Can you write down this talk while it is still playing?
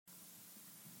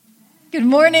Good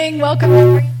morning.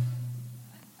 Welcome.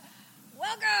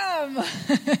 Welcome.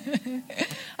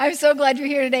 I'm so glad you're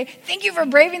here today. Thank you for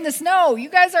braving the snow. You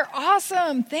guys are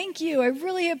awesome. Thank you. I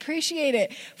really appreciate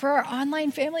it. For our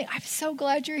online family, I'm so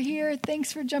glad you're here.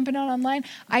 Thanks for jumping on online.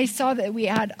 I saw that we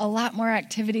had a lot more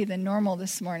activity than normal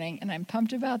this morning, and I'm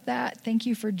pumped about that. Thank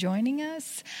you for joining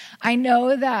us. I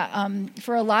know that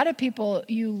for a lot of people,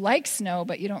 you like snow,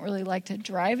 but you don't really like to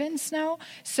drive in snow.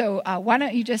 So why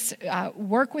don't you just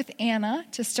work with Anna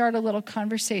to start a little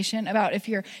conversation about if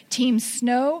you're team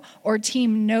snow or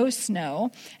team no snow.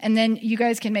 And then you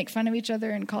guys can make fun of each other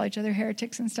and call each other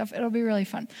heretics and stuff. It'll be really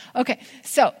fun. Okay,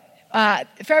 so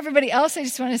for everybody else, I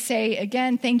just want to say,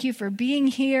 again, thank you for being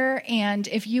here. And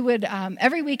if you would,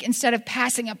 every week, instead of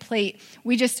passing a plate,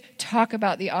 we just talk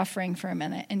about the offering for a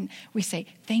minute. And we say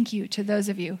thank you to those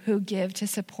of you who give to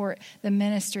support the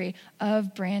ministry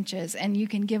of Branches. And you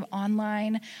can give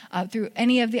online through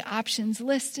any of the options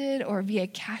listed or via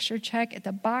cash or check at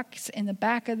the box in the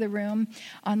back of the room.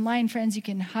 Online, friends, you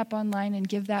can hop online and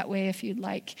give that way if you'd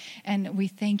like. And we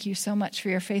thank you so much for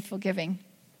your faithful giving.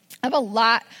 I have a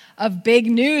lot of big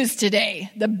news today.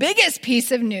 The biggest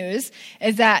piece of news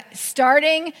is that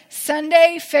starting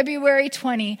Sunday, February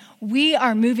 20, we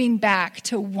are moving back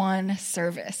to one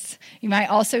service. You might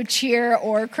also cheer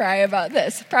or cry about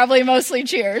this. Probably mostly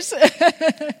cheers.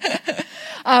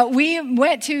 We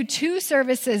went to 2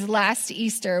 services last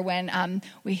Easter. When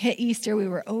we hit Easter, we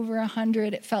were over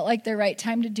 100. It felt like the right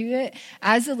time to do it.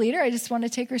 As a leader, I just want to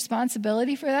take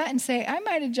responsibility for that and say, I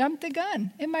might have jumped the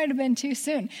gun. It might have been too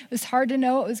soon. It was hard to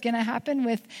know what was going to happen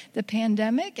with the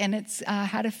pandemic, and it's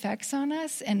had effects on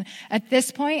us. And at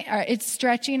this point, it's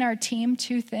stretching our team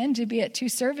too thin to be at 2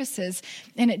 services,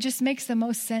 and it just makes the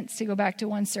most sense to go back to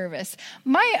one service.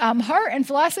 My heart and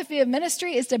philosophy of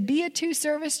ministry is to be a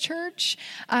 2-service church,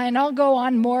 and I'll go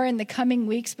on more in the coming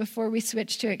weeks before we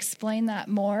switch to explain that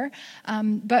more.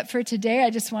 But for today, I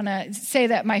just want to say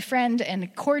that my friend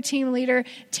and core team leader,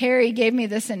 Terry, gave me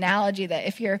this analogy that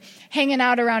if you're hanging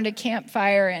out around a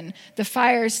campfire and the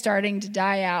fire is starting to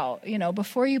die out,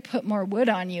 before you put more wood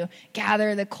on, you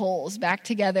gather the coals back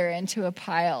together into a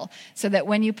pile so that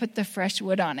when you put the fresh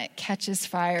wood on, it catches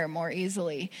fire more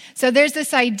easily. So there's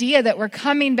this idea that we're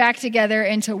coming back together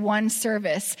into one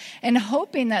service and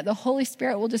hoping that the Holy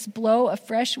Spirit will just blow a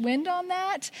fresh wind on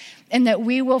that, and that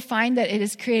we will find that it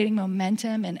is creating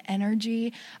momentum and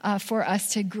energy for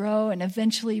us to grow and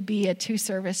eventually be a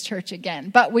 2-service church again.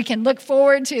 But we can look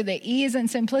forward to the ease and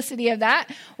simplicity of that.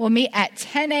 We'll meet at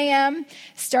 10 a.m.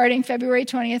 starting February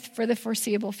 20th for the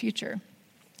foreseeable future.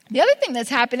 The other thing that's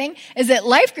happening is that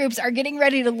life groups are getting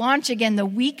ready to launch again the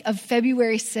week of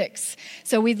February 6th.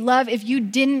 So we'd love, if you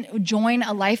didn't join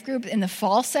a life group in the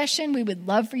fall session, we would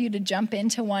love for you to jump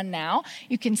into one now.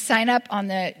 You can sign up on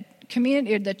the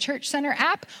community or the Church Center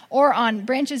app or on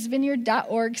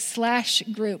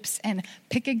branchesvineyard.org/groups and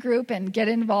pick a group and get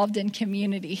involved in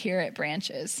community here at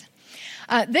Branches.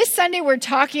 This Sunday, we're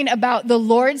talking about the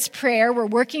Lord's Prayer. We're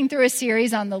working through a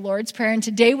series on the Lord's Prayer, and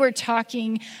today we're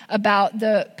talking about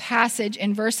the passage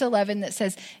in verse 11 that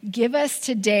says, "Give us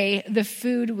today the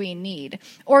food we need."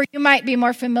 Or you might be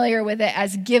more familiar with it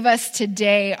as, "Give us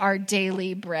today our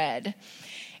daily bread."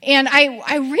 And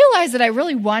I realized that I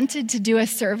really wanted to do a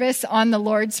service on the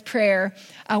Lord's Prayer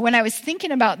when I was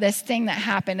thinking about this thing that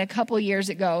happened a couple years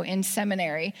ago in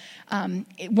seminary.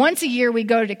 Once a year, we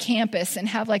go to campus and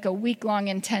have like a week-long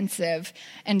intensive,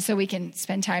 and so we can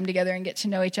spend time together and get to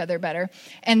know each other better.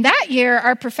 And that year,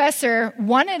 our professor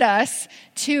wanted us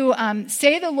to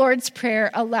say the Lord's Prayer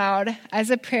aloud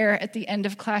as a prayer at the end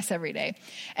of class every day.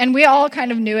 And we all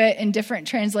kind of knew it in different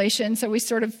translations, so we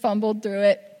sort of fumbled through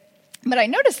it. But I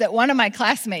noticed that one of my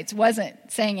classmates wasn't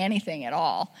saying anything at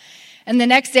all. And the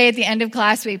next day at the end of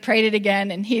class, we prayed it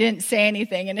again, and he didn't say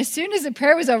anything. And as soon as the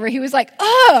prayer was over, he was like,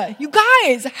 you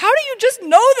guys, how do you just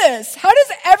know this? How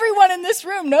does everyone in this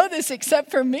room know this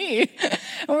except for me?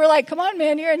 And we're like, come on,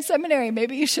 man, you're in seminary.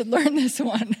 Maybe you should learn this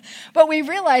one. But we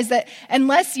realized that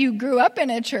unless you grew up in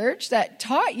a church that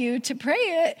taught you to pray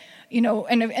it,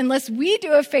 and unless we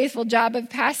do a faithful job of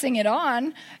passing it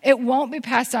on, it won't be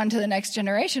passed on to the next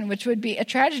generation, which would be a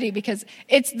tragedy because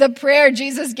it's the prayer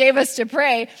Jesus gave us to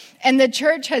pray, and the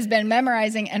church has been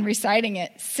memorizing and reciting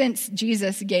it since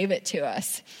Jesus gave it to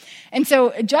us. And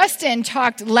so Justin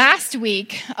talked last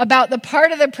week about the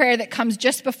part of the prayer that comes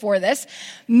just before this.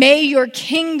 May your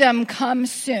kingdom come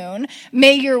soon.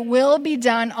 May your will be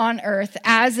done on earth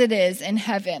as it is in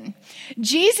heaven.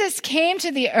 Jesus came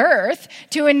to the earth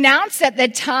to announce that the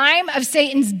time of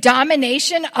Satan's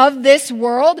domination of this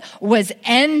world was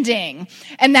ending,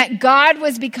 and that God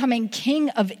was becoming king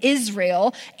of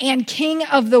Israel and king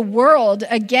of the world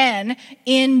again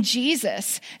in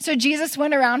Jesus. So Jesus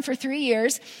went around for 3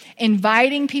 years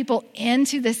inviting people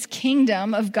into this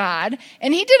kingdom of God,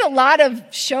 and he did a lot of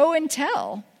show and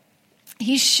tell.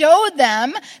 He showed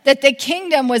them that the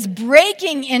kingdom was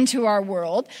breaking into our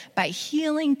world by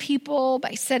healing people,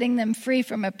 by setting them free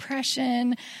from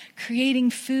oppression,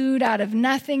 creating food out of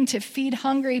nothing to feed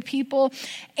hungry people.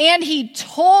 And he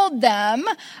told them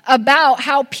about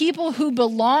how people who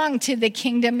belong to the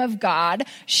kingdom of God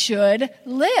should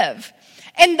live.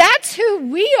 And that's who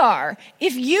we are.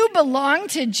 If you belong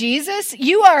to Jesus,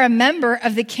 you are a member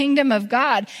of the kingdom of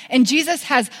God. And Jesus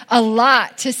has a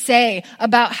lot to say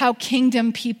about how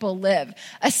kingdom people live,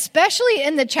 especially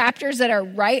in the chapters that are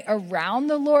right around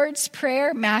the Lord's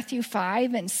Prayer, Matthew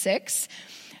 5 and 6.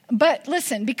 But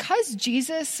listen, because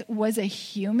Jesus was a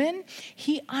human,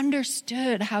 he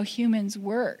understood how humans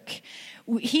work.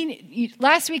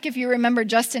 Last week, if you remember,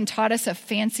 Justin taught us a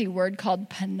fancy word called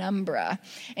penumbra.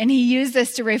 And he used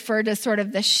this to refer to sort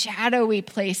of the shadowy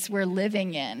place we're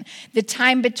living in, the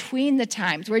time between the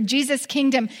times, where Jesus'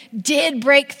 kingdom did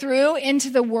break through into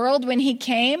the world when he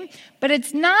came, but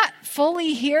it's not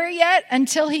fully here yet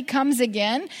until he comes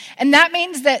again. And that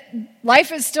means that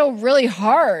life is still really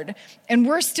hard, and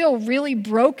we're still really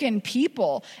broken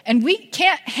people. And we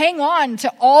can't hang on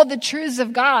to all the truths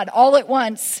of God all at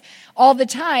once, all the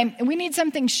time. And we need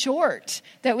something short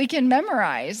that we can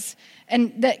memorize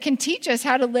and that can teach us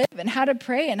how to live and how to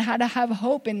pray and how to have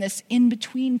hope in this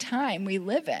in-between time we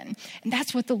live in. And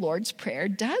that's what the Lord's Prayer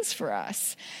does for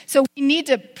us. So we need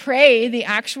to pray the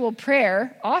actual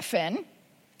prayer often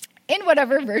in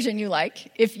whatever version you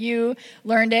like. If you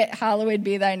learned it, hallowed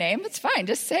be thy name, it's fine.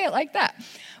 Just say it like that.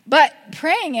 But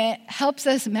praying it helps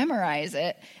us memorize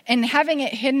it, and having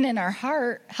it hidden in our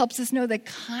heart helps us know the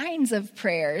kinds of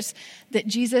prayers that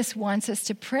Jesus wants us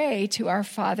to pray to our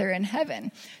Father in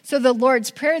heaven. So the Lord's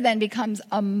Prayer then becomes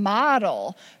a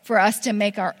model for us to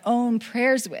make our own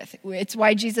prayers with. It's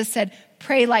why Jesus said,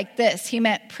 pray like this. He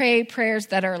meant pray prayers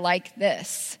that are like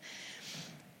this.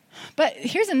 But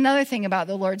here's another thing about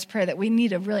the Lord's Prayer that we need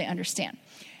to really understand.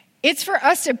 It's for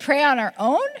us to pray on our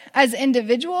own as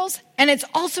individuals, and it's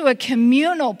also a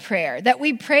communal prayer that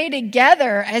we pray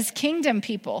together as kingdom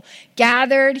people,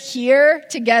 gathered here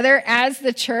together as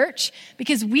the church,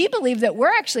 because we believe that we're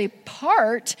actually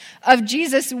part of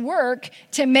Jesus' work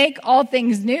to make all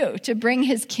things new, to bring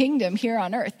his kingdom here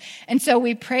on earth. And so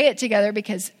we pray it together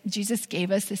because Jesus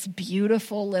gave us this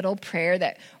beautiful little prayer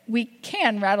that we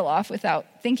can rattle off without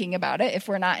thinking about it if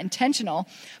we're not intentional.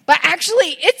 But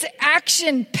actually, it's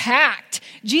action-packed.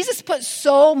 Jesus put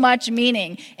so much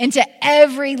meaning into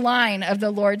every line of the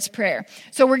Lord's Prayer.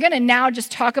 So we're going to now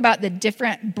just talk about the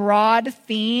different broad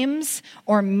themes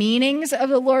or meanings of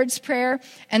the Lord's Prayer,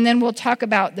 and then we'll talk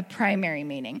about the primary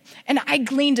meaning. And I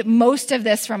gleaned most of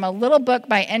this from a little book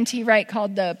by N.T. Wright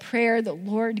called The Prayer the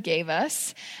Lord Gave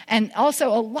Us. And also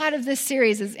a lot of this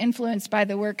series is influenced by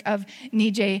the work of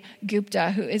Nijay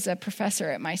Gupta, who is a professor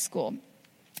at my school.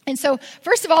 And so,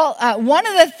 first of all, one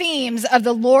of the themes of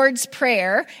the Lord's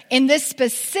Prayer in this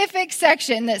specific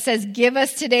section that says, give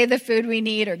us today the food we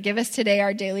need, or give us today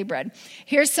our daily bread.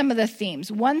 Here's some of the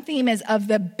themes. One theme is of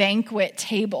the banquet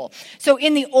table. So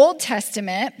in the Old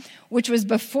Testament, which was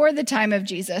before the time of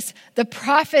Jesus, the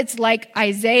prophets like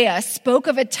Isaiah spoke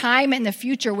of a time in the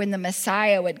future when the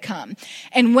Messiah would come.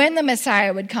 And when the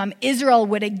Messiah would come, Israel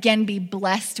would again be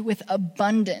blessed with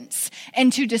abundance.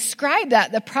 And to describe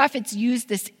that, the prophets used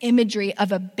this imagery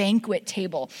of a banquet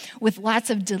table with lots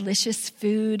of delicious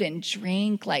food and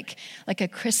drink, like a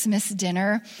Christmas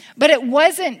dinner. But it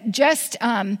wasn't just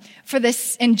for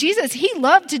this. And Jesus, he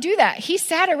loved to do that. He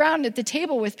sat around at the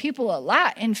table with people a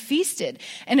lot and feasted.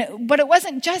 But it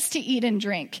wasn't just to eat and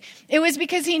drink. It was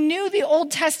because he knew the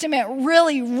Old Testament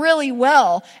really, really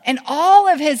well. And all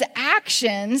of his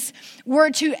actions were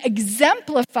to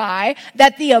exemplify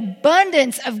that the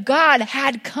abundance of God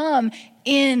had come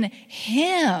in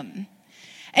him.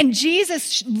 And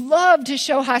Jesus loved to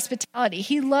show hospitality.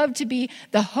 He loved to be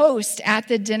the host at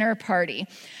the dinner party.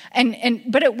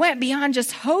 But it went beyond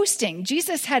just hosting.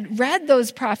 Jesus had read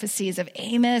those prophecies of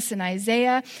Amos and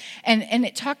Isaiah, and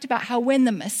it talked about how when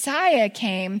the Messiah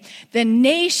came, the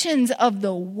nations of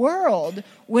the world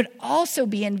would also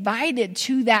be invited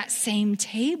to that same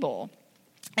table.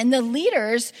 And the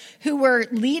leaders who were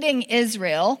leading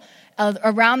Israel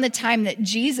around the time that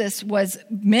Jesus was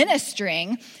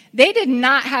ministering, they did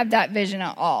not have that vision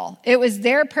at all. It was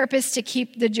their purpose to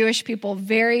keep the Jewish people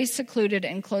very secluded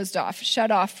and closed off,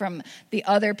 shut off from the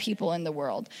other people in the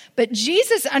world. But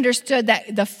Jesus understood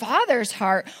that the Father's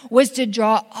heart was to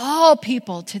draw all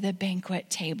people to the banquet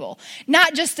table.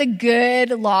 Not just the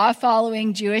good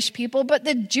law-following Jewish people, but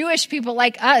the Jewish people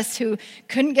like us who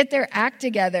couldn't get their act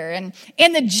together, and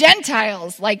the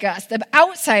Gentiles like us, the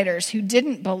outsiders who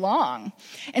didn't belong.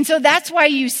 And so that's why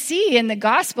you see in the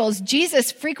Gospels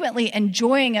Jesus frequently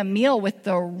enjoying a meal with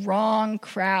the wrong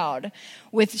crowd,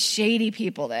 with shady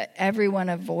people that everyone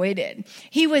avoided.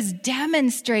 He was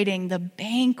demonstrating the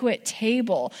banquet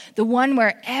table, the one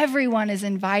where everyone is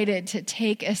invited to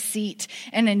take a seat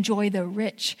and enjoy the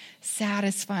rich,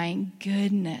 satisfying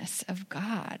goodness of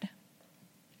God.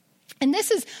 And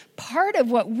this is part of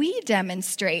what we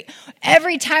demonstrate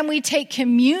every time we take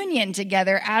communion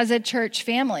together as a church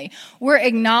family. We're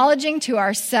acknowledging to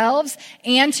ourselves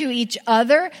and to each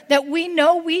other that we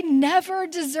know we never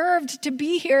deserved to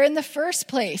be here in the first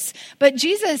place. But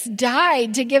Jesus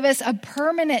died to give us a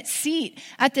permanent seat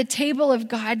at the table of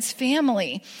God's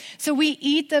family. So we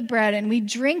eat the bread and we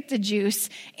drink the juice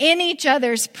in each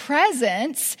other's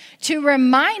presence to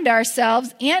remind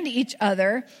ourselves and each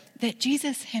other that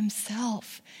Jesus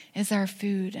himself is our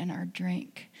food and our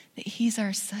drink, that he's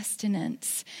our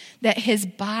sustenance, that his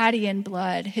body and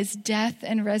blood, his death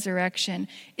and resurrection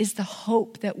is the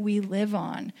hope that we live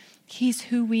on. He's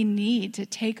who we need to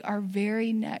take our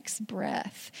very next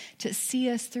breath, to see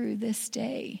us through this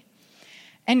day.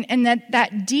 And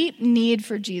that deep need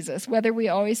for Jesus, whether we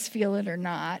always feel it or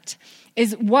not,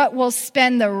 is what we'll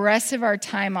spend the rest of our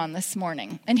time on this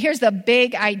morning. And here's the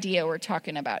big idea we're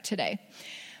talking about today.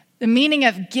 The meaning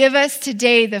of give us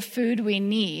today the food we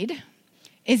need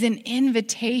is an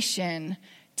invitation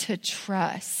to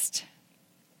trust.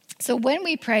 So when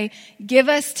we pray, give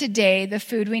us today the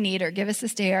food we need, or give us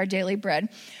this day our daily bread,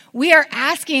 we are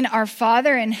asking our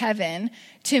Father in heaven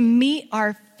to meet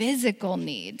our physical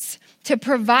needs, to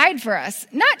provide for us,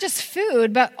 not just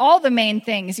food, but all the main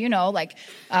things, like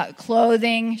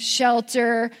clothing,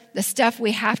 shelter, the stuff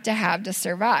we have to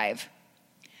survive.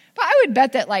 But I would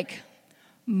bet that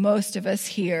most of us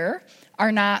here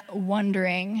are not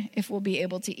wondering if we'll be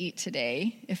able to eat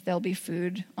today, if there'll be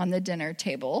food on the dinner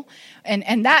table.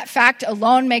 And that fact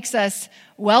alone makes us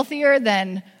wealthier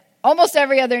than almost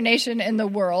every other nation in the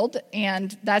world,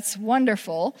 and that's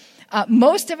wonderful.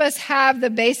 Most of us have the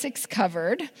basics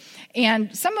covered,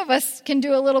 and some of us can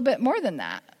do a little bit more than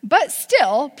that. But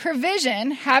still,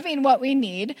 provision, having what we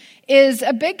need, is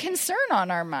a big concern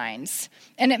on our minds.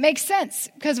 And it makes sense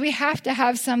because we have to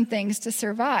have some things to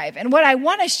survive. And what I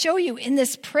want to show you in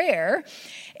this prayer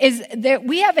is that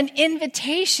we have an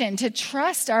invitation to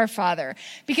trust our Father,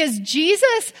 because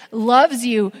Jesus loves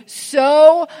you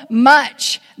so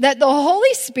much that the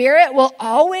Holy Spirit will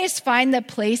always find the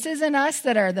places in us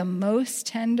that are the most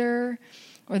tender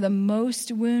or the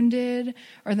most wounded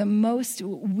or the most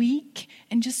weak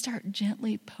and just start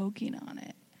gently poking on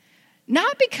it.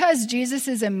 Not because Jesus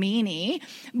is a meanie,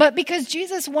 but because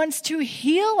Jesus wants to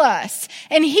heal us.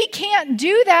 And he can't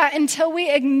do that until we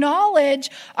acknowledge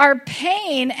our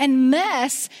pain and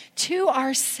mess to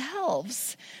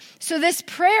ourselves. So this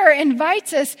prayer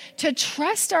invites us to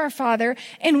trust our Father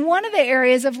in one of the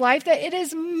areas of life that it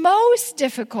is most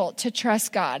difficult to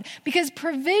trust God, because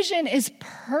provision is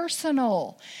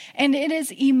personal and it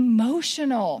is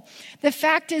emotional. The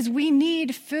fact is we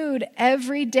need food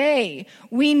every day.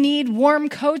 We need warm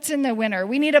coats in the winter.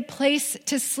 We need a place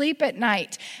to sleep at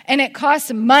night. And it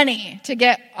costs money to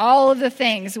get all of the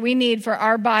things we need for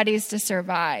our bodies to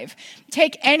survive.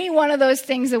 Take any one of those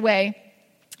things away,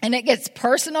 and it gets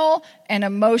personal and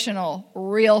emotional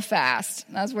real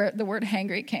fast. That's where the word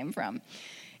hangry came from.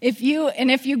 If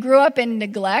you grew up in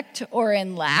neglect or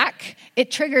in lack, it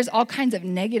triggers all kinds of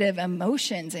negative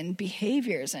emotions and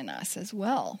behaviors in us as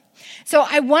well. So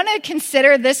I want to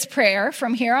consider this prayer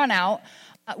from here on out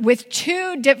with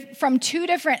from two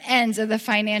different ends of the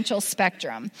financial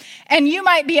spectrum. And you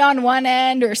might be on one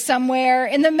end or somewhere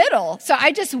in the middle. So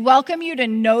I just welcome you to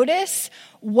notice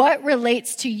what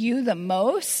relates to you the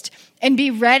most and be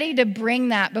ready to bring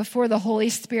that before the Holy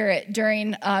Spirit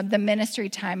during the ministry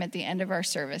time at the end of our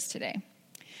service today.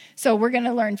 So we're going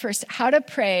to learn first how to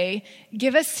pray,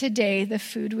 give us today the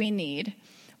food we need,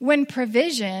 when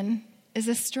provision is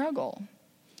a struggle.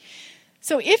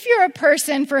 So if you're a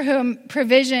person for whom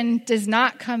provision does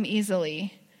not come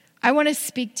easily, I want to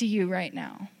speak to you right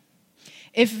now.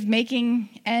 If making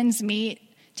ends meet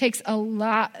takes a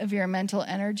lot of your mental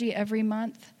energy every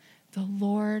month, the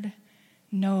Lord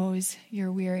knows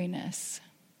your weariness.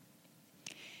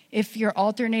 If your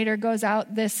alternator goes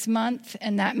out this month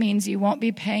and that means you won't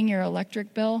be paying your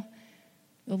electric bill,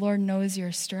 the Lord knows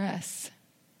your stress.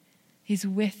 He's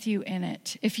with you in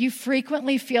it. If you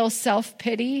frequently feel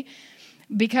self-pity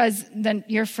because then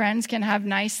your friends can have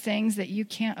nice things that you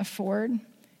can't afford,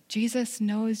 Jesus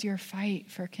knows your fight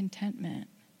for contentment.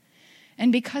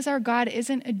 And because our God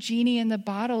isn't a genie in the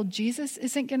bottle, Jesus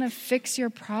isn't going to fix your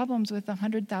problems with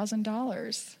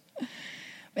 $100,000.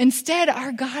 Instead,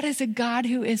 our God is a God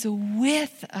who is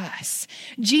with us.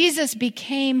 Jesus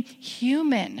became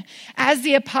human. As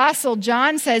the Apostle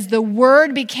John says, the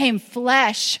Word became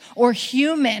flesh or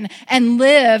human and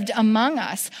lived among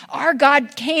us. Our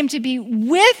God came to be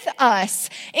with us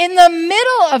in the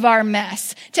middle of our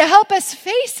mess, to help us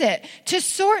face it, to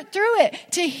sort through it,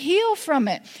 to heal from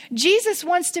it. Jesus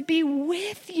wants to be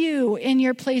with you in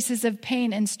your places of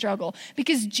pain and struggle,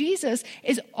 because Jesus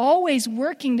is always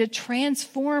working to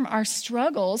transform our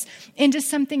struggles into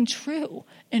something true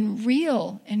and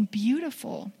real and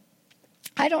beautiful.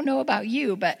 I don't know about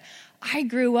you, but I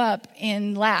grew up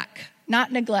in lack,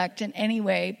 not neglect in any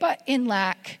way, but in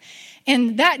lack.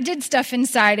 And that did stuff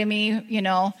inside of me,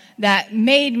 that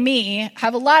made me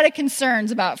have a lot of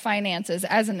concerns about finances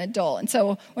as an adult. And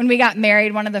so when we got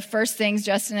married, one of the first things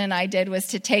Justin and I did was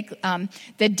to take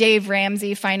the Dave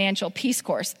Ramsey Financial Peace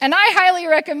Course. And I highly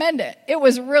recommend it. It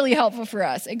was really helpful for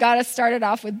us. It got us started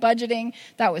off with budgeting.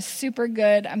 That was super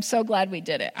good. I'm so glad we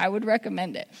did it. I would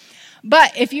recommend it.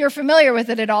 But if you're familiar with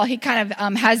it at all, he kind of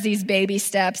has these baby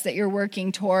steps that you're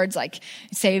working towards, like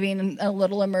saving a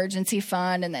little emergency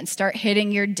fund and then start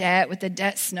hitting your debt with the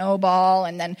debt snowball.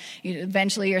 And then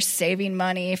eventually you're saving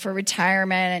money for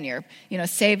retirement, and you're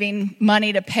saving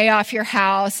money to pay off your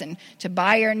house and to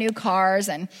buy your new cars.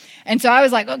 And so I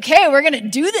was like, okay, we're going to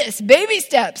do this, baby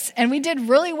steps. And we did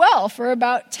really well for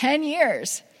about 10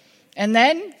 years. And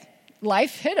then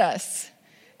life hit us,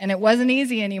 and it wasn't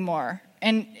easy anymore.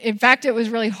 And in fact, it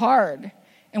was really hard.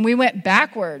 And we went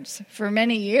backwards for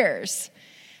many years.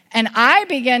 And I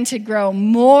began to grow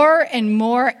more and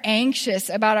more anxious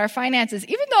about our finances.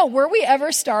 Even though, were we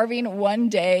ever starving one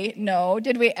day? No.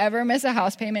 Did we ever miss a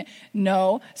house payment?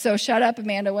 No. So shut up,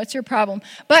 Amanda. What's your problem?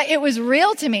 But it was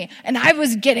real to me. And I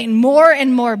was getting more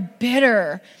and more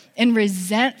bitter and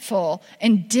resentful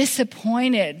and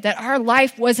disappointed that our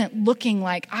life wasn't looking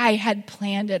like I had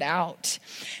planned it out.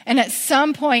 And at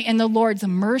some point in the Lord's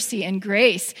mercy and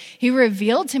grace, he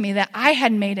revealed to me that I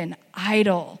had made an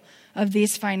idol of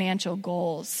these financial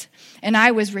goals. And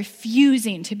I was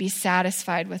refusing to be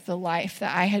satisfied with the life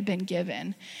that I had been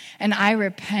given. And I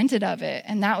repented of it.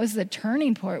 And that was the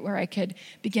turning point where I could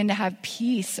begin to have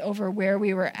peace over where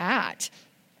we were at.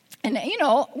 And,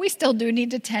 we still do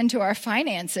need to tend to our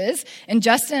finances. And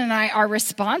Justin and I are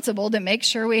responsible to make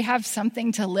sure we have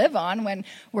something to live on when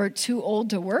we're too old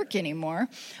to work anymore.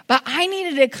 But I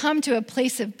needed to come to a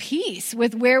place of peace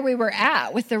with where we were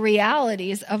at, with the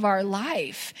realities of our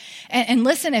life. And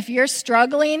listen, if you're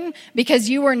struggling because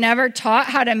you were never taught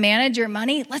how to manage your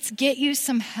money, let's get you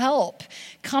some help.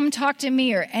 Come talk to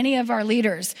me or any of our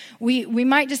leaders. We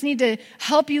might just need to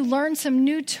help you learn some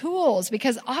new tools,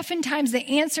 because oftentimes the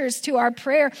answers to our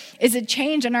prayer is a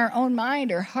change in our own mind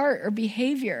or heart or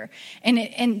behavior.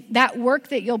 And that work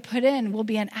that you'll put in will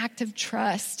be an act of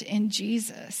trust in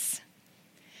Jesus.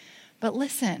 But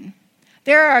listen,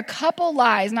 there are a couple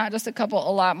lies, not just a couple,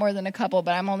 a lot more than a couple,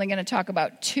 but I'm only going to talk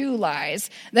about 2 lies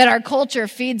that our culture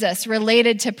feeds us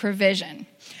related to provision.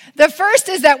 The first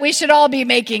is that we should all be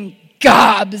making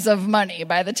gobs of money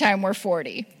by the time we're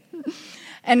 40.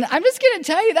 And I'm just going to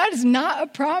tell you, that is not a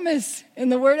promise in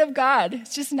the Word of God.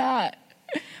 It's just not.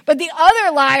 But the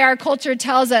other lie our culture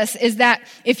tells us is that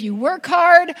if you work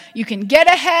hard, you can get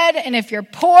ahead, and if you're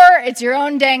poor, it's your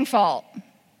own dang fault.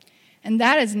 And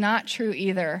that is not true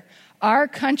either. Our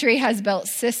country has built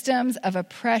systems of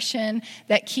oppression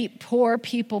that keep poor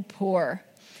people poor.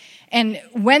 And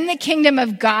when the kingdom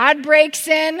of God breaks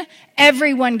in,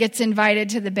 everyone gets invited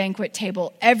to the banquet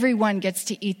table. Everyone gets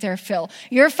to eat their fill.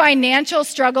 Your financial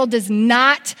struggle does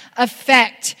not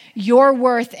affect your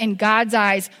worth in God's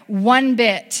eyes one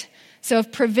bit. So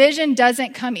if provision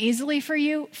doesn't come easily for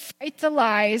you, fight the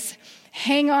lies,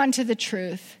 hang on to the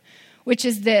truth, which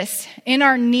is this: in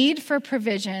our need for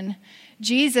provision,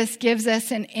 Jesus gives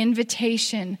us an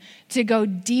invitation to go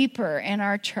deeper in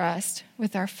our trust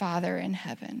with our Father in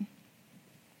heaven.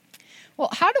 Well,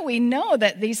 how do we know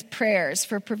that these prayers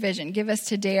for provision, give us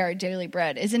today our daily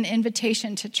bread, is an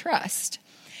invitation to trust?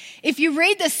 If you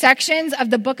read the sections of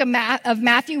the book of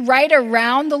Matthew right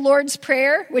around the Lord's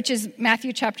Prayer, which is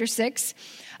Matthew chapter 6,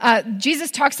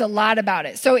 Jesus talks a lot about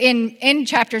it. So in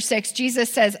chapter 6,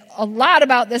 Jesus says a lot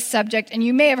about this subject, and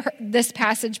you may have heard this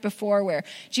passage before where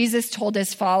Jesus told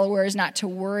his followers not to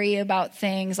worry about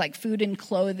things like food and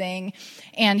clothing.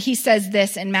 And he says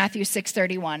this in Matthew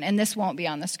 6:31, and this won't be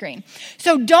on the screen.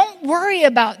 So don't worry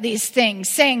about these things,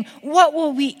 saying, what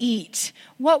will we eat?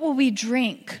 What will we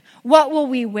drink? What will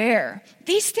we wear?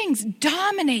 These things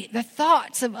dominate the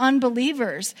thoughts of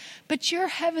unbelievers, but your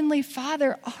heavenly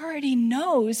Father already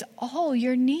knows all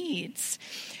your needs.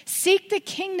 Seek the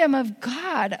kingdom of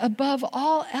God above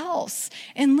all else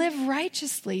and live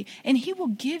righteously, and he will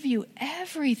give you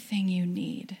everything you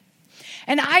need.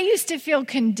 And I used to feel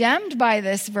condemned by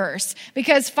this verse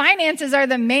because finances are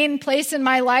the main place in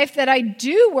my life that I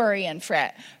do worry and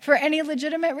fret. For any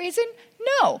legitimate reason?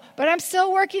 No, but I'm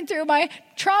still working through my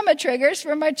trauma triggers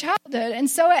from my childhood, and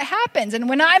so it happens. And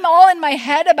when I'm all in my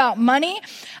head about money,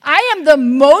 I am the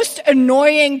most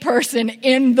annoying person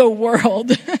in the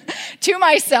world to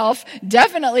myself,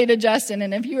 definitely to Justin,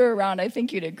 and if you were around, I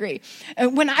think you'd agree.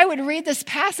 And when I would read this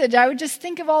passage, I would just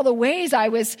think of all the ways I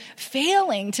was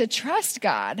failing to trust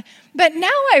God. But now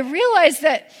I realize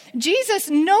that Jesus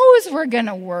knows we're going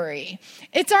to worry.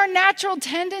 It's our natural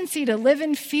tendency to live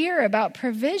in fear about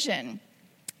provision.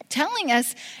 Telling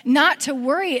us not to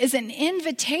worry is an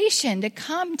invitation to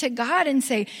come to God and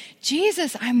say,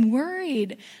 Jesus, I'm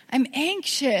worried. I'm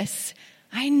anxious.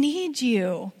 I need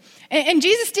you. And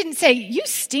Jesus didn't say, you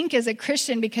stink as a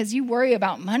Christian because you worry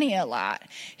about money a lot.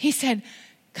 He said,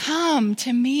 come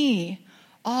to me,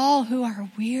 all who are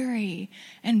weary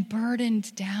and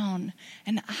burdened down,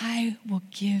 and I will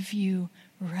give you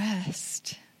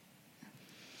rest.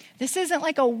 This isn't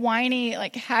like a whiny,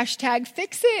 like hashtag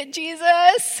fix it,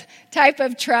 Jesus type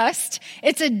of trust.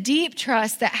 It's a deep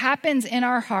trust that happens in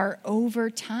our heart over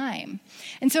time.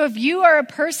 And so if you are a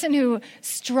person who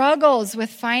struggles with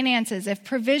finances, if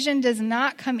provision does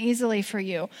not come easily for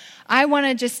you, I want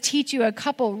to just teach you a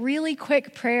couple really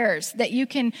quick prayers that you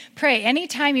can pray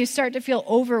anytime you start to feel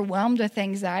overwhelmed with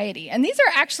anxiety. And these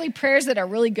are actually prayers that are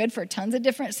really good for tons of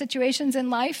different situations in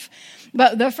life.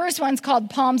 But the first one's called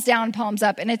Palms Down, Palms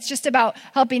Up, and it's just about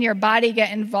helping your body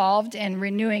get involved and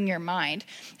renewing your mind.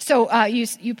 So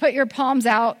you put your palms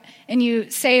out and you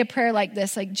say a prayer like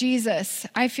this, like, Jesus,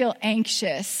 I feel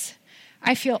anxious.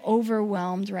 I feel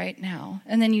overwhelmed right now.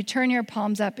 And then you turn your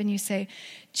palms up and you say,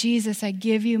 Jesus, I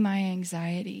give you my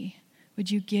anxiety.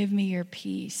 Would you give me your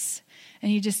peace?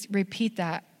 And you just repeat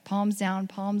that, palms down,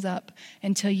 palms up,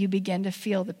 until you begin to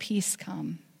feel the peace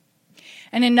come.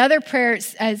 And another prayer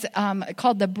is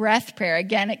called the breath prayer.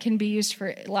 Again, it can be used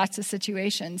for lots of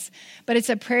situations, but it's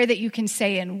a prayer that you can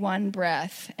say in one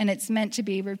breath, and it's meant to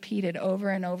be repeated over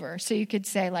and over. So you could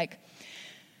say like,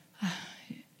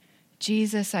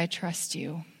 Jesus, I trust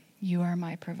you. You are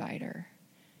my provider.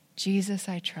 Jesus,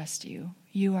 I trust you.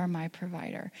 You are my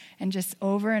provider. And just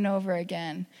over and over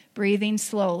again, breathing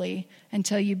slowly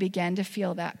until you begin to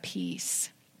feel that peace.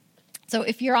 So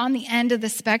if you're on the end of the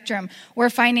spectrum where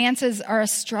finances are a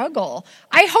struggle,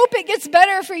 I hope it gets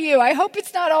better for you. I hope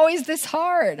it's not always this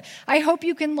hard. I hope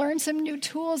you can learn some new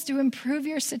tools to improve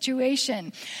your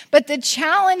situation. But the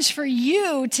challenge for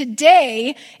you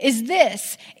today is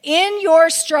this. In your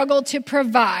struggle to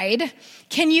provide,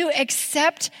 can you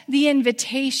accept the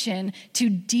invitation to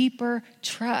deeper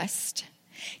trust?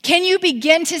 Can you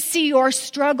begin to see your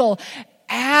struggle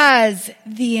as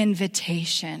the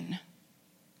invitation?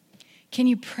 Can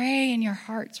you pray in your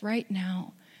hearts right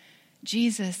now,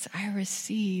 Jesus, I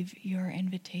receive your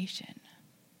invitation.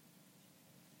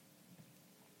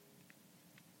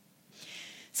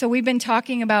 So we've been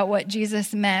talking about what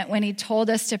Jesus meant when he told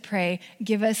us to pray,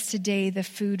 give us today the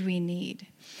food we need.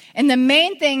 And the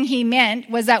main thing he meant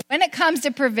was that when it comes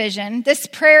to provision, this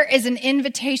prayer is an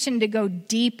invitation to go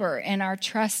deeper in our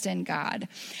trust in God.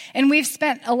 And we've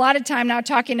spent a lot of time now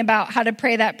talking about how to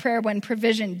pray that prayer when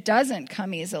provision doesn't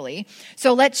come easily.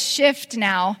 So let's shift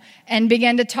now and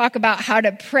begin to talk about how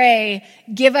to pray,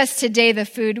 give us today the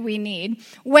food we need,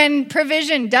 when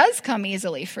provision does come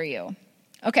easily for you.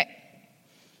 Okay,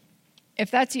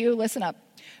 if that's you, listen up.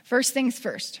 First things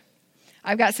first,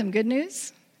 I've got some good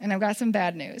news. And I've got some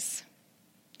bad news.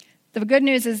 The good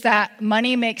news is that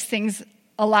money makes things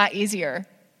a lot easier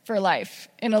for life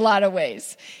in a lot of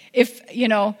ways. If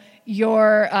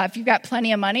if you've got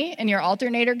plenty of money and your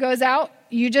alternator goes out,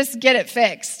 you just get it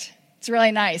fixed. It's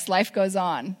really nice. Life goes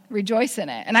on. Rejoice in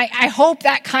it. And I hope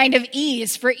that kind of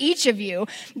ease for each of you,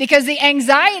 because the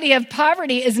anxiety of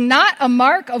poverty is not a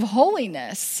mark of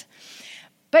holiness.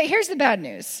 But here's the bad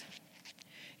news.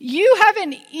 You have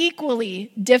an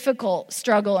equally difficult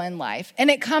struggle in life, and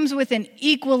it comes with an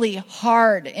equally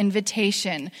hard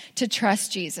invitation to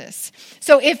trust Jesus.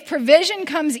 So if provision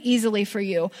comes easily for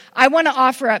you, I want to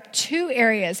offer up 2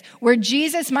 areas where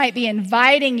Jesus might be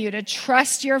inviting you to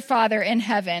trust your Father in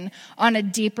heaven on a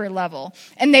deeper level.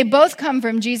 And they both come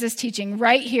from Jesus' teaching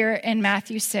right here in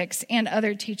Matthew 6 and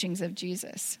other teachings of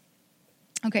Jesus.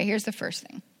 Okay, here's the first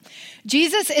thing.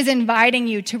 Jesus is inviting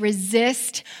you to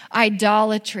resist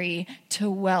idolatry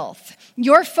to wealth.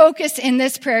 Your focus in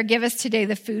this prayer, give us today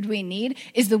the food we need,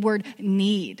 is the word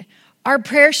need. Our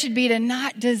prayer should be to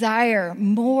not desire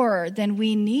more than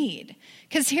we need.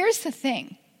 Because here's the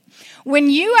thing.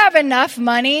 When you have enough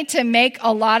money to make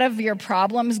a lot of your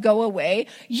problems go away,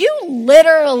 you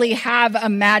literally have a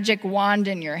magic wand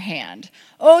in your hand.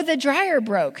 Oh, the dryer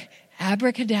broke.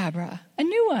 Abracadabra, a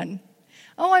new one.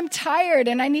 Oh, I'm tired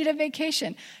and I need a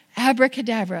vacation.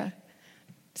 Abracadabra.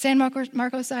 San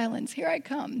Marcos Islands, here I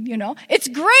come, It's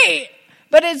great,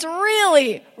 but it's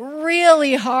really,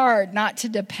 really hard not to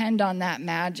depend on that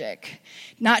magic,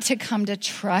 not to come to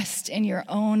trust in your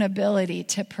own ability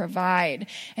to provide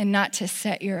and not to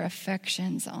set your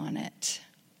affections on it.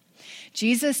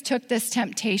 Jesus took this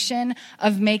temptation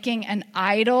of making an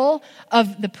idol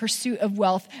of the pursuit of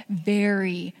wealth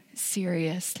very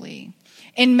seriously.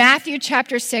 In Matthew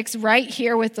chapter 6, right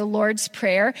here with the Lord's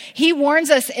Prayer, he warns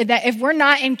us that if we're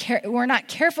not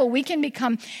careful, we can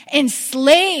become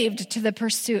enslaved to the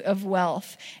pursuit of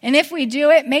wealth. And if we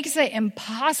do, it makes it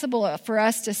impossible for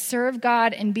us to serve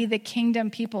God and be the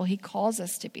kingdom people he calls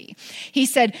us to be. He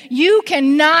said, you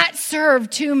cannot serve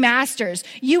 2 masters.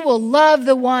 You will love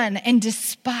the one and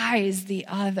despise the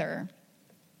other.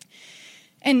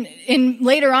 And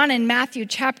later on in Matthew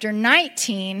chapter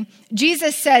 19,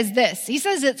 Jesus says this. He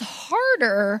says it's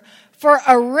harder for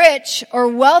a rich or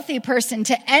wealthy person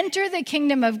to enter the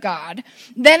kingdom of God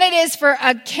than it is for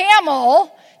a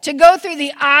camel to go through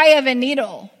the eye of a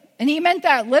needle. And he meant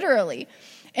that literally.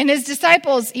 And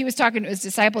he was talking to his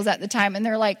disciples at the time, and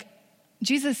they're like,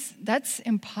 Jesus, that's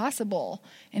impossible.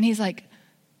 And he's like,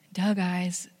 duh,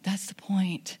 guys, that's the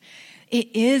point.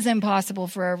 It is impossible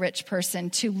for a rich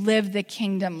person to live the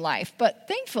kingdom life. But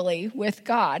thankfully, with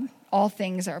God, all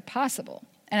things are possible.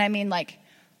 And I mean,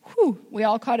 we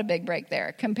all caught a big break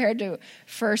there. Compared to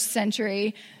first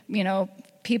century,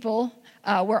 people,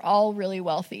 we're all really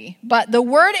wealthy. But the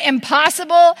word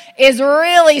impossible is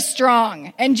really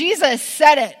strong. And Jesus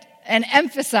said it and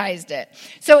emphasized it.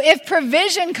 So if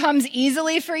provision comes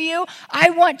easily for you, I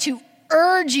want to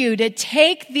urge you to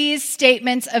take these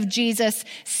statements of Jesus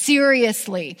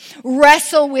seriously.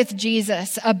 Wrestle with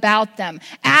Jesus about them.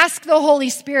 Ask the Holy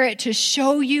Spirit to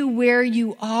show you where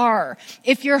you are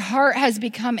if your heart has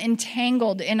become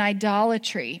entangled in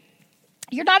idolatry.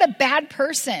 You're not a bad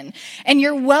person, and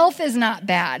your wealth is not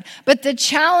bad. But the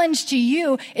challenge to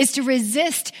you is to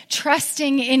resist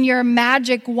trusting in your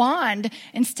magic wand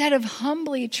instead of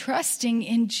humbly trusting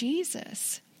in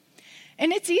Jesus.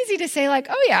 And it's easy to say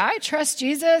oh yeah, I trust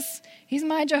Jesus. He's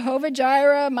my Jehovah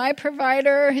Jireh, my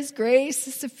provider. His grace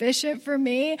is sufficient for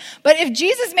me. But if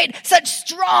Jesus made such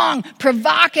strong,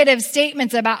 provocative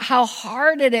statements about how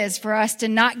hard it is for us to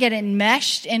not get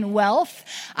enmeshed in wealth,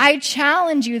 I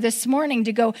challenge you this morning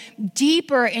to go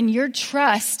deeper in your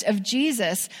trust of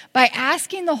Jesus by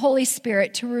asking the Holy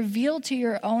Spirit to reveal to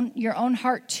your own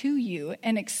heart to you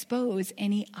and expose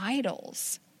any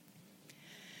idols.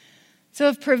 So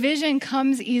if provision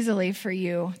comes easily for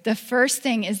you, the first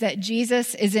thing is that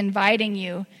Jesus is inviting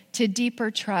you to deeper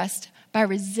trust by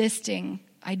resisting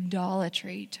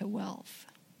idolatry to wealth.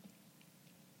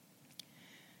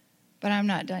 But I'm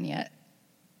not done yet,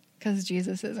 because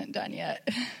Jesus isn't done yet.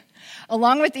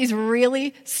 Along with these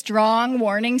really strong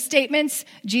warning statements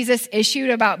Jesus issued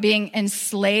about being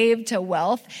enslaved to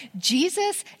wealth,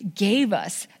 Jesus gave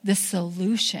us the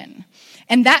solution.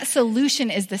 And that solution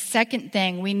is the second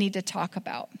thing we need to talk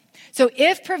about. So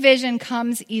if provision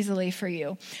comes easily for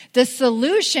you, the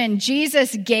solution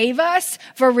Jesus gave us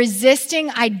for resisting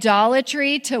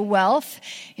idolatry to wealth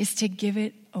is to give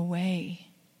it away.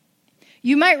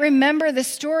 You might remember the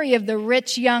story of the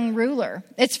rich young ruler.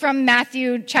 It's from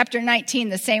Matthew chapter 19,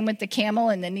 the same with the camel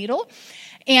and the needle.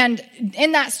 And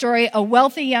in that story, a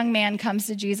wealthy young man comes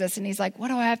to Jesus and he's like, what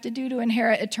do I have to do to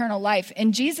inherit eternal life?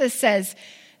 And Jesus says,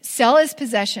 sell his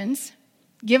possessions,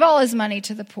 give all his money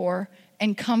to the poor,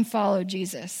 and come follow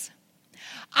Jesus.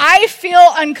 I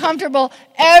feel uncomfortable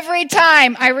every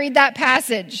time I read that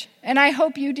passage, and I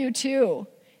hope you do too.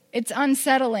 It's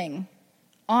unsettling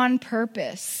on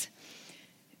purpose.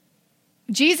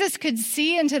 Jesus could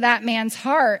see into that man's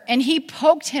heart, and he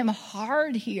poked him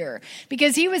hard here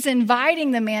because he was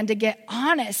inviting the man to get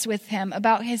honest with him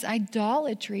about his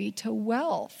idolatry to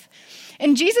wealth.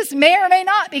 And Jesus may or may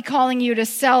not be calling you to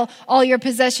sell all your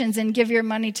possessions and give your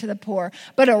money to the poor.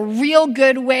 But a real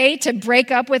good way to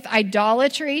break up with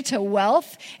idolatry to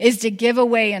wealth is to give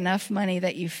away enough money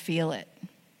that you feel it.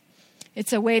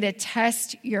 It's a way to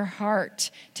test your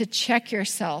heart, to check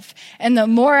yourself. And the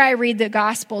more I read the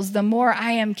Gospels, the more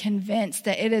I am convinced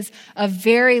that it is a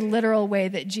very literal way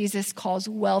that Jesus calls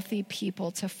wealthy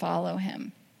people to follow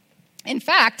him. In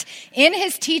fact, in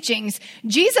his teachings,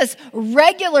 Jesus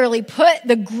regularly put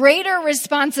the greater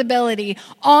responsibility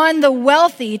on the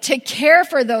wealthy to care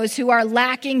for those who are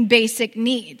lacking basic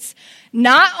needs.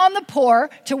 Not on the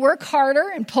poor to work harder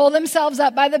and pull themselves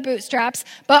up by the bootstraps,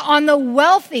 but on the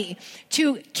wealthy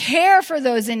to care for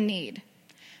those in need.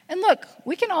 And look,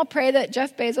 we can all pray that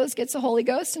Jeff Bezos gets the Holy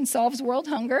Ghost and solves world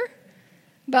hunger.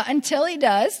 But until he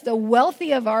does, the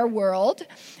wealthy of our world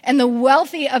and the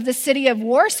wealthy of the city of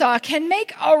Warsaw can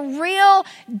make a real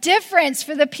difference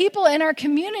for the people in our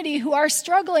community who are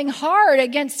struggling hard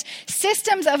against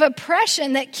systems of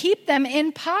oppression that keep them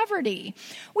in poverty.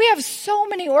 We have so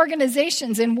many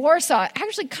organizations in Warsaw,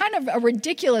 actually kind of a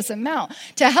ridiculous amount,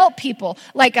 to help people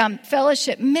like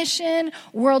Fellowship Mission,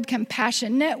 World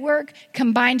Compassion Network,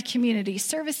 Combined Community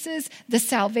Services, the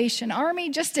Salvation Army,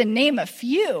 just to name a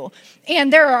few.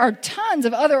 And there are tons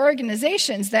of other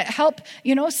organizations that help,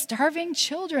 starving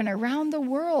children around the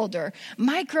world, or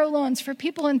microloans for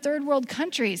people in third world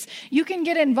countries. You can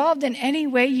get involved in any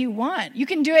way you want. You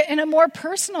can do it in a more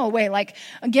personal way, like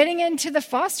getting into the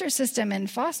foster system and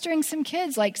fostering some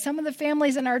kids, like some of the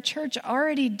families in our church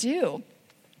already do.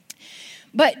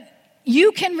 But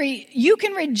you can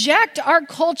reject our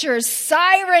culture's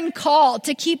siren call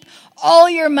to keep all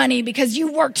your money because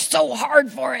you worked so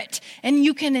hard for it. And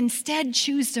you can instead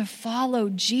choose to follow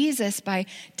Jesus by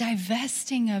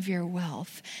divesting of your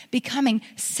wealth, becoming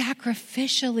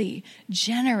sacrificially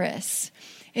generous.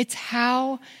 It's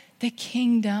how the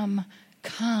kingdom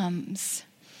comes.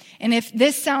 And if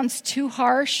this sounds too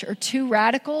harsh or too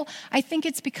radical, I think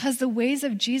it's because the ways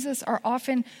of Jesus are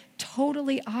often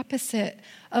totally opposite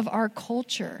of our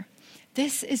culture.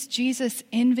 This is Jesus'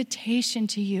 invitation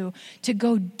to you to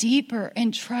go deeper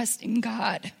and trust in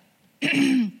God.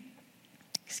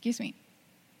 Excuse me.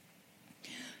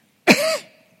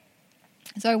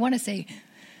 So I want to say,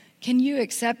 can you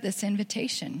accept this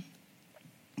invitation?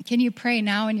 Can you pray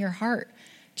now in your heart,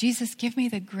 Jesus, give me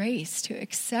the grace to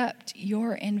accept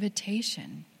your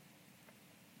invitation?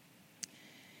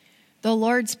 The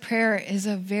Lord's Prayer is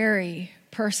a very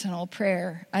personal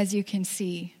prayer, as you can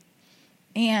see,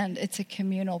 and it's a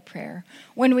communal prayer.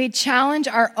 When we challenge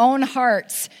our own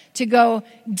hearts to go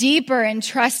deeper in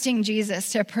trusting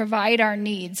Jesus to provide our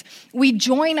needs, we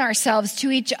join ourselves to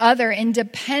each other in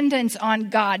dependence on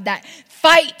God that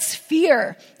fights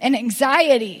fear and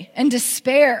anxiety and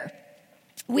despair.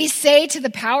 We say to the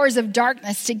powers of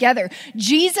darkness together,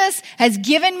 Jesus has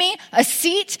given me a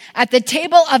seat at the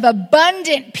table of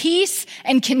abundant peace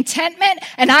and contentment,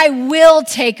 and I will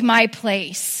take my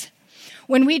place.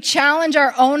 When we challenge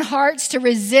our own hearts to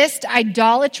resist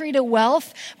idolatry to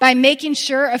wealth by making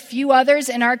sure a few others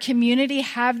in our community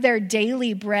have their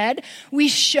daily bread, we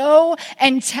show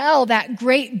and tell that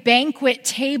great banquet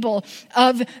table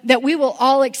that we will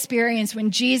all experience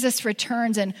when Jesus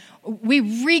returns, and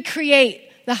we recreate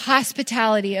the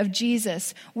hospitality of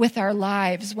Jesus with our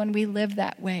lives when we live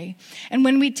that way. And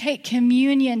when we take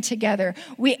communion together,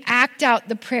 we act out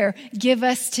the prayer, give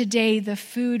us today the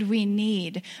food we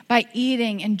need, by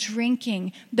eating and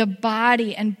drinking the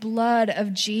body and blood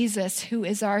of Jesus, who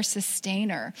is our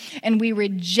sustainer. And we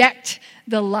reject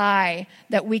the lie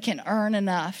that we can earn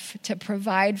enough to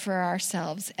provide for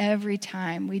ourselves every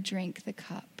time we drink the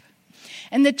cup.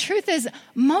 And the truth is,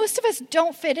 most of us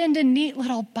don't fit into neat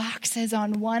little boxes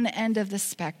on one end of the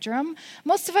spectrum.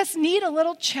 Most of us need a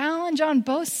little challenge on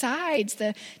both sides.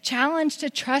 The challenge to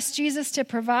trust Jesus to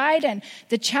provide, and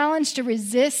the challenge to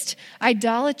resist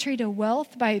idolatry to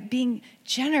wealth by being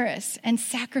generous and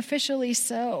sacrificially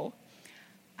so.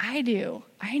 I do.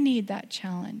 I need that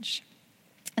challenge.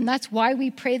 And that's why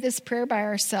we pray this prayer by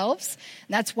ourselves.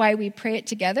 And that's why we pray it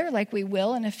together like we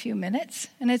will in a few minutes.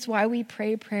 And it's why we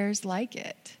pray prayers like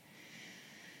it.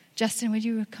 Justin, would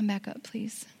you come back up,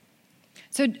 please?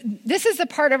 So this is the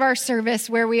part of our service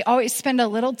where we always spend a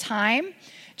little time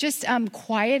just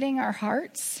quieting our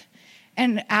hearts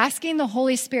and asking the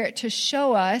Holy Spirit to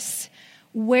show us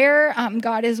where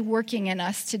God is working in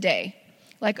us today.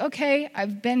 like, okay,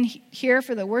 I've been here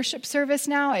for the worship service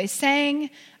now. I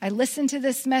sang, I listened to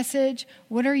this message.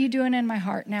 What are you doing in my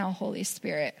heart now, Holy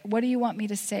Spirit? What do you want me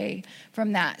to say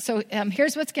from that? So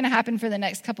here's what's going to happen for the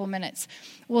next couple minutes.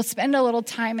 We'll spend a little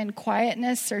time in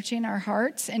quietness, searching our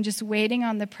hearts and just waiting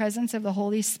on the presence of the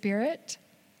Holy Spirit.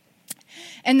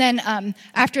 And then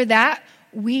after that,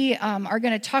 we are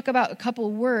going to talk about a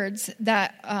couple words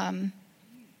that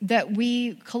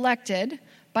we collected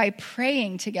by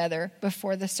praying together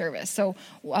before the service. So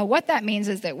what that means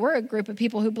is that we're a group of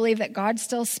people who believe that God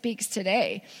still speaks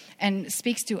today and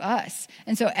speaks to us.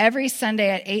 And so every Sunday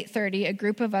at 8:30, a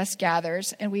group of us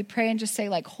gathers and we pray and just say,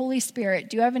 like, Holy Spirit,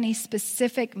 do you have any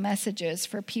specific messages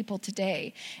for people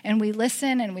today? And we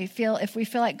listen, and if we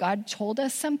feel like God told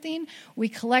us something, we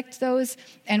collect those,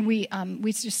 and we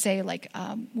just say, like,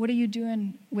 what are you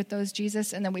doing with those,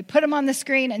 Jesus? And then we put them on the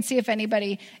screen and see if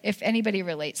anybody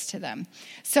relates to them.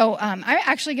 So I'm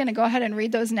actually going to go ahead and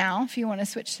read those now, if you want to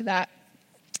switch to that.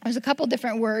 There's a couple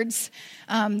different words.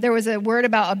 There was a word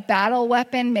about a battle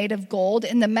weapon made of gold,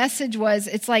 and the message was,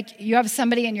 it's like you have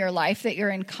somebody in your life that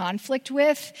you're in conflict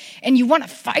with, and you want to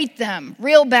fight them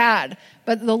real bad.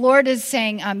 But the Lord is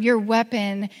saying, your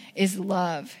weapon is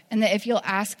love. And that if you'll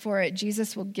ask for it,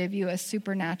 Jesus will give you a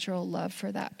supernatural love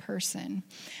for that person.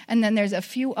 And then there's a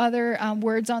few other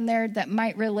words on there that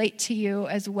might relate to you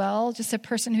as well. Just a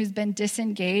person who's been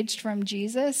disengaged from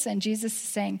Jesus. And Jesus is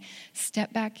saying,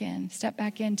 step back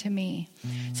into me.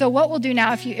 So what we'll do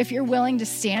now, if you're willing to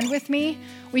stand with me,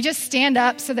 we just stand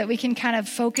up so that we can kind of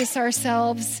focus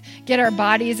ourselves, get our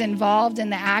bodies involved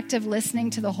in the act of listening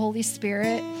to the Holy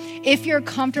Spirit. If you're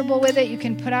comfortable with it, you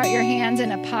can put out your hands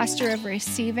in a posture of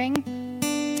receiving.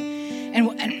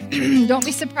 And don't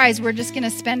be surprised, we're just going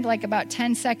to spend like about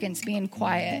 10 seconds being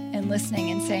quiet and listening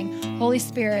and saying, Holy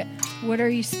Spirit, what are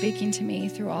you speaking to me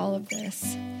through all of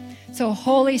this? So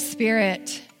Holy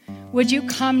Spirit, would you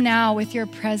come now with your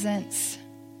presence?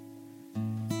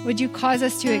 Would you cause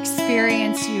us to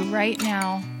experience you right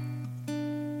now?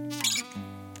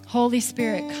 Holy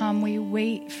Spirit, come, we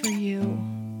wait for you.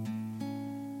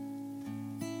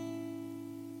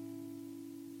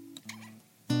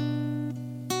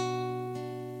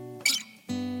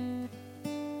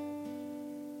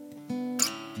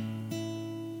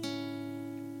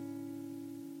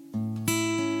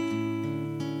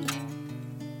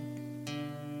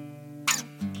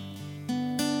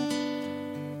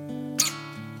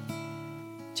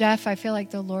 Jeff, I feel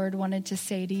like the Lord wanted to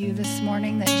say to you this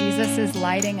morning that Jesus is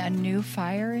lighting a new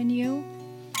fire in you,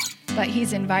 but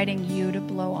he's inviting you to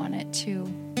blow on it too,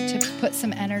 to put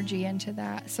some energy into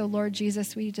that. So Lord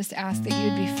Jesus, we just ask that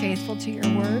you would be faithful to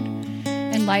your word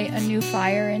and light a new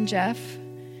fire in Jeff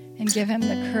and give him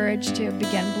the courage to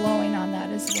begin blowing on that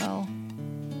as well.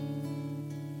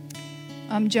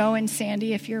 Joe and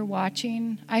Sandy, if you're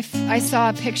watching, I saw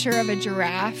a picture of a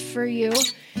giraffe for you,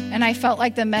 and I felt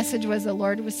like the message was the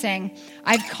Lord was saying,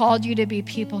 I've called you to be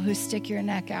people who stick your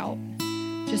neck out.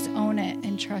 Just own it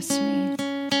and trust me.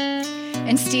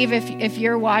 And Steve, if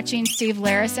you're watching, Steve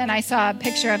Larison, I saw a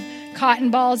picture of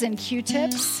cotton balls and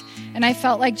Q-tips, and I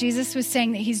felt like Jesus was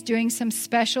saying that he's doing some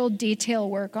special detail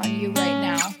work on you right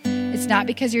now. It's not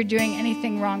because you're doing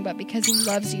anything wrong, but because he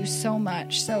loves you so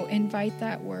much. So invite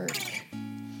that work.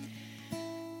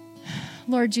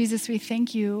 Lord Jesus, we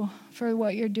thank you for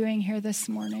what you're doing here this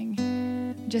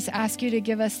morning. Just ask you to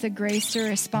give us the grace to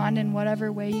respond in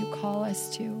whatever way you call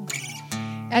us to.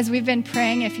 As we've been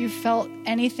praying, if you felt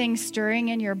anything stirring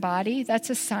in your body, that's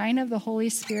a sign of the Holy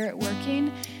Spirit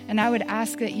working. And I would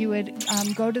ask that you would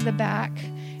go to the back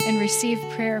and receive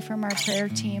prayer from our prayer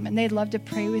team. And they'd love to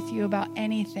pray with you about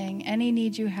anything, any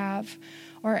need you have,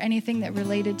 or anything that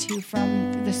related to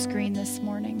from the screen this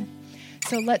morning.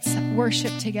 So let's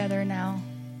worship together now.